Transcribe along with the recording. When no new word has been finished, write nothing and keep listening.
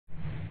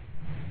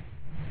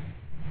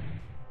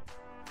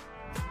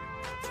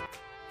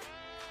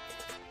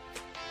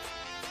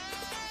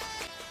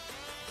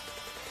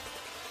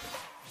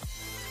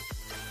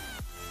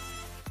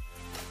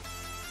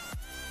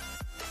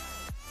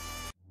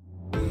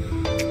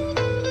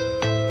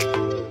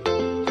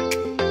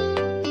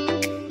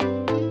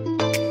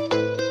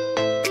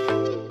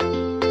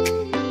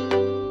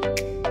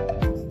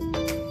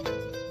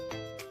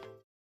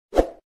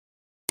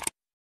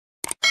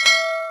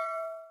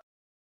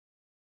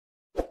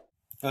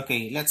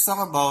Okay, let's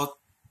talk about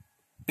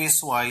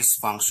piecewise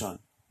function.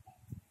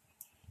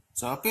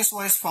 So a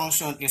piecewise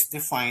function is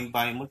defined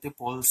by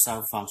multiple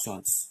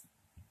sub-functions,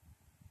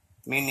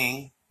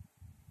 meaning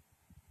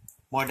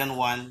more than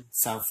one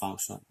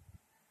sub-function,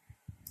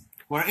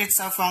 where each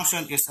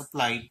sub-function is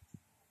applied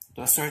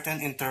to a certain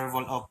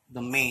interval of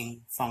the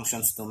main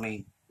function's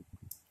domain.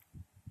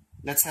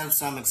 Let's have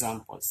some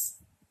examples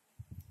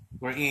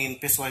wherein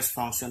piecewise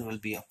function will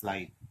be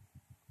applied.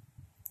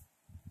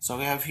 So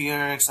we have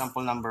here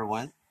example number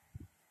 1.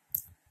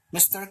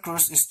 Mr.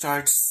 Cruz is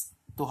charged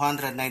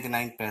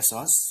 299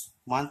 pesos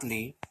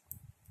monthly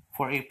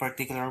for a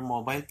particular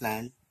mobile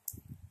plan,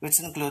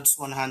 which includes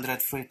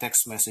 100 free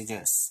text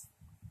messages.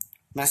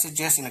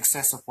 Messages in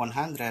excess of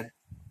 100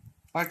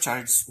 are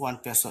charged 1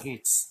 peso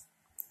each.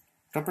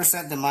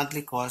 Represent the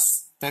monthly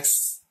cost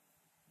text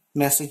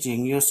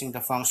messaging using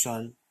the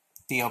function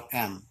T of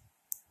M,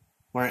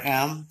 where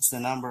M is the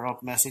number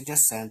of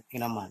messages sent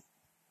in a month.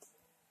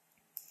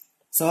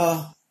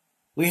 So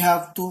we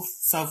have two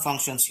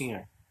sub-functions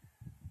here.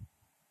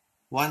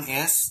 One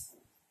is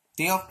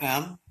T of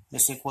M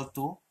is equal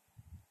to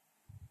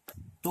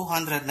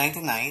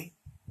 299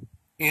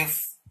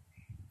 if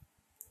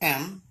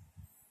M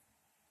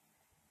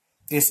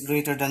is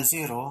greater than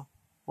 0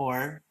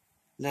 or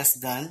less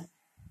than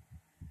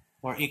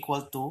or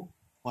equal to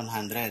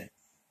 100.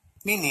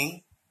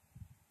 Meaning,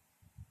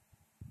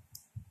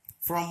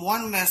 from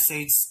one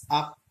message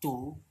up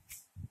to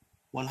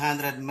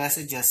 100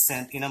 messages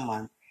sent in a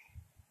month,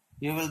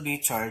 you will be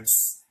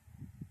charged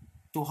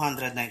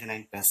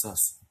 299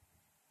 pesos.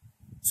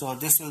 So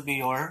this will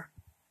be your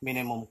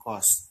minimum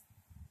cost.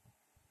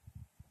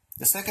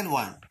 The second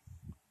one,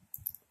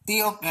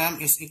 T of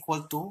M is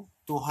equal to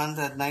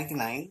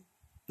 299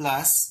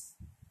 plus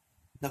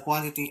the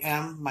quantity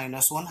M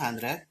minus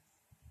 100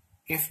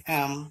 if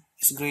M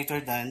is greater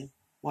than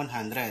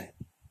 100.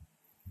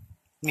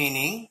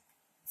 Meaning,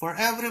 for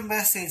every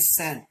message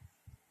sent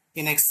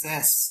in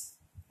excess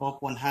of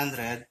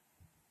 100,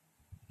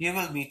 you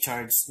will be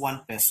charged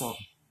 1 peso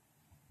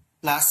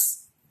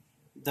plus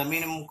the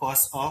minimum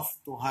cost of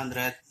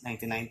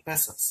 299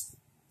 pesos.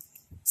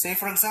 Say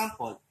for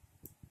example,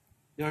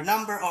 your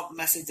number of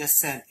messages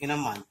sent in a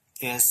month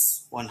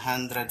is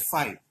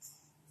 105.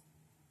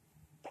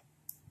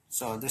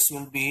 So this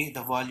will be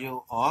the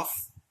value of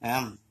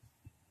M.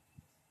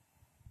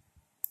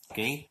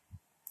 Okay.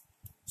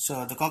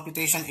 So the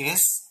computation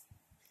is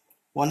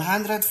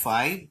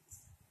 105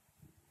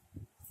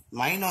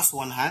 minus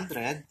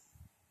 100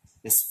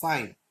 is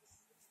 5.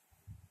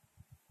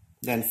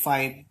 Then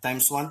 5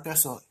 times 1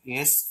 peso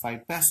is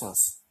 5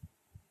 pesos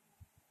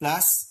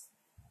plus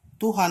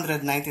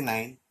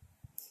 299.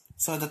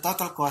 So the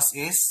total cost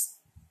is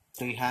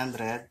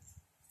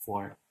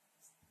 304.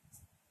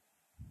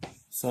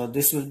 So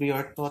this will be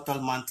your total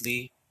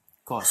monthly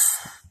cost.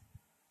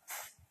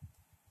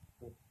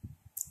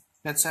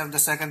 Let's have the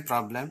second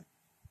problem.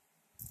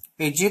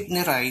 A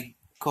jeepney ride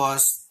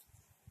costs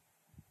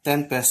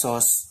 10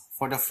 pesos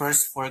for the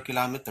first 4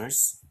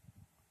 kilometers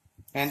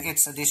and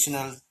its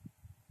additional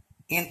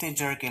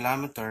integer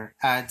kilometer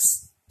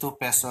adds 2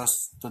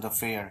 pesos to the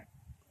fare.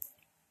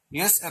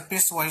 Use a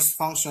piecewise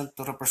function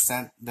to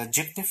represent the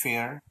jeepney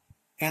fare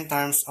in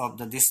terms of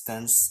the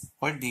distance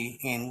or D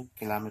in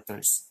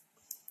kilometers.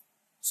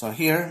 So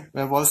here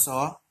we have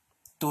also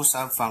two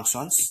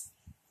sub-functions.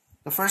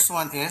 The first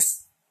one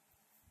is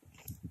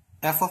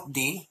f of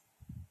D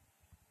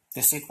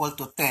is equal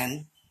to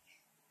 10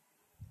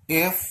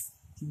 if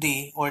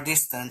D or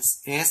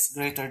distance is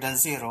greater than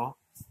 0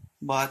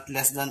 but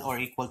less than or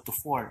equal to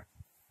 4.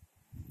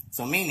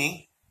 So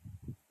meaning,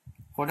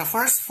 for the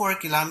first 4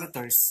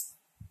 kilometers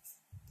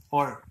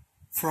or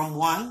from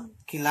 1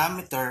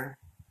 kilometer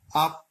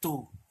up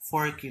to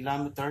 4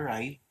 kilometer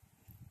ride,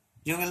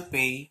 you will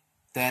pay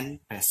 10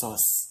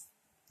 pesos,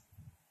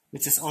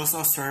 which is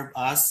also served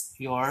as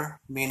your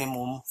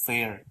minimum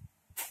fare.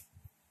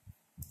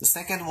 The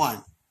second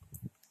one,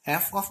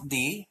 f of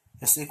D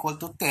is equal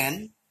to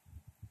 10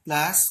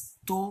 plus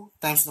 2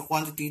 times the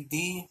quantity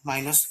D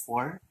minus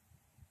 4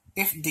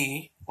 if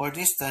D or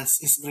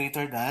distance is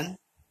greater than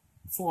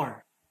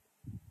 4.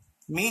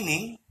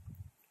 Meaning,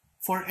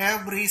 for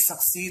every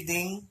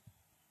succeeding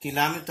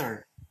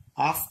kilometer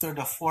after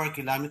the 4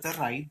 kilometer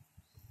ride,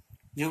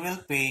 you will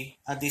pay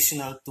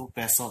additional 2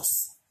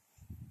 pesos.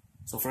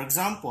 So for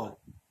example,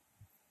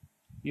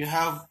 you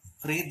have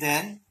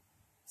ridden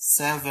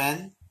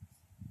 7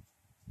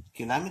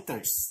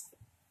 kilometers.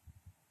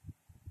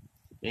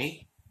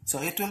 Okay,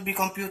 so it will be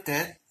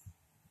computed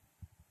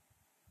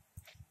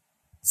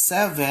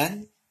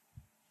 7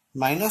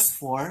 minus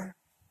 4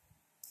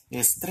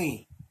 is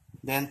 3.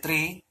 Then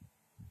 3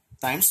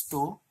 times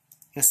 2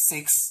 is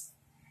 6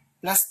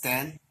 plus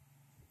 10.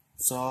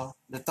 So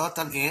the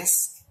total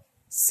is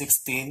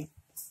 16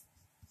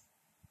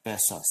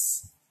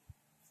 pesos.